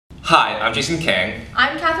Hi, I'm Jason Kang.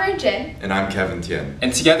 I'm Catherine Jin. And I'm Kevin Tien.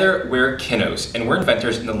 And together we're Kinnos, and we're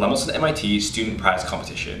inventors in the Lemelson-MIT Student Prize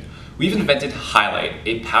Competition. We've invented Highlight,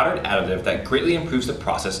 a powdered additive that greatly improves the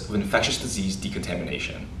process of infectious disease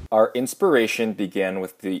decontamination. Our inspiration began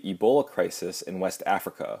with the Ebola crisis in West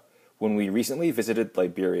Africa. When we recently visited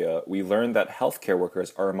Liberia, we learned that healthcare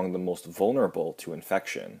workers are among the most vulnerable to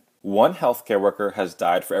infection. One healthcare worker has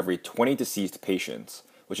died for every 20 deceased patients,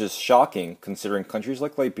 which is shocking considering countries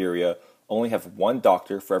like Liberia only have one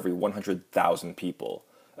doctor for every 100,000 people.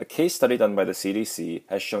 A case study done by the CDC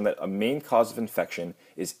has shown that a main cause of infection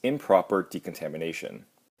is improper decontamination.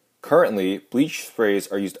 Currently, bleach sprays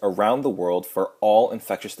are used around the world for all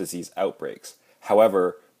infectious disease outbreaks.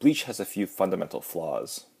 However, bleach has a few fundamental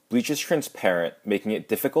flaws. Bleach is transparent, making it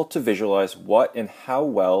difficult to visualize what and how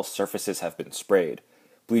well surfaces have been sprayed.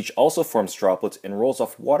 Bleach also forms droplets and rolls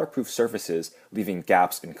off waterproof surfaces, leaving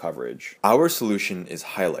gaps in coverage. Our solution is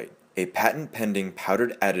Highlight, a patent-pending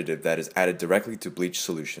powdered additive that is added directly to bleach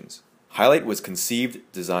solutions. Highlight was conceived,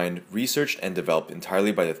 designed, researched, and developed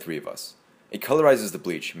entirely by the three of us. It colorizes the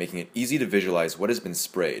bleach, making it easy to visualize what has been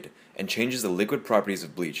sprayed, and changes the liquid properties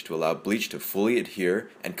of bleach to allow bleach to fully adhere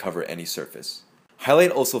and cover any surface.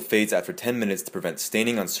 Highlight also fades after 10 minutes to prevent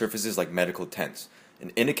staining on surfaces like medical tents,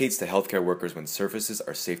 and indicates to healthcare workers when surfaces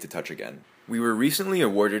are safe to touch again. We were recently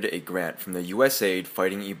awarded a grant from the USAID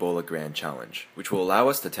Fighting Ebola Grand Challenge, which will allow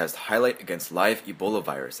us to test Highlight against live Ebola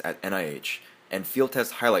virus at NIH and field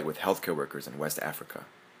test Highlight with healthcare workers in West Africa.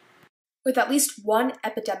 With at least one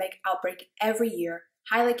epidemic outbreak every year,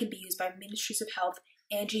 Highlight can be used by ministries of health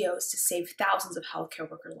and NGOs to save thousands of healthcare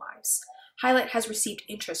worker lives. Highlight has received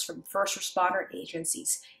interest from first responder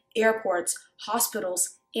agencies, airports,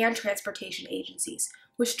 hospitals, and transportation agencies,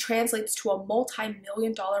 which translates to a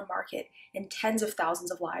multi-million-dollar market and tens of thousands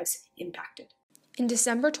of lives impacted. In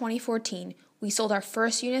December 2014, we sold our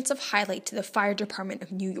first units of Highlight to the Fire Department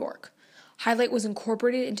of New York. Highlight was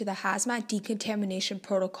incorporated into the hazmat decontamination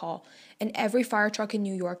protocol, and every fire truck in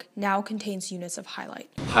New York now contains units of Highlight.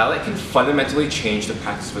 Highlight can fundamentally change the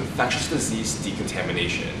practice of infectious disease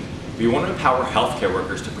decontamination. We want to empower healthcare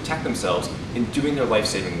workers to protect themselves in doing their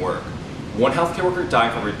life-saving work. One healthcare worker dying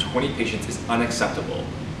for every 20 patients is unacceptable.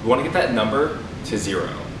 We want to get that number to 0.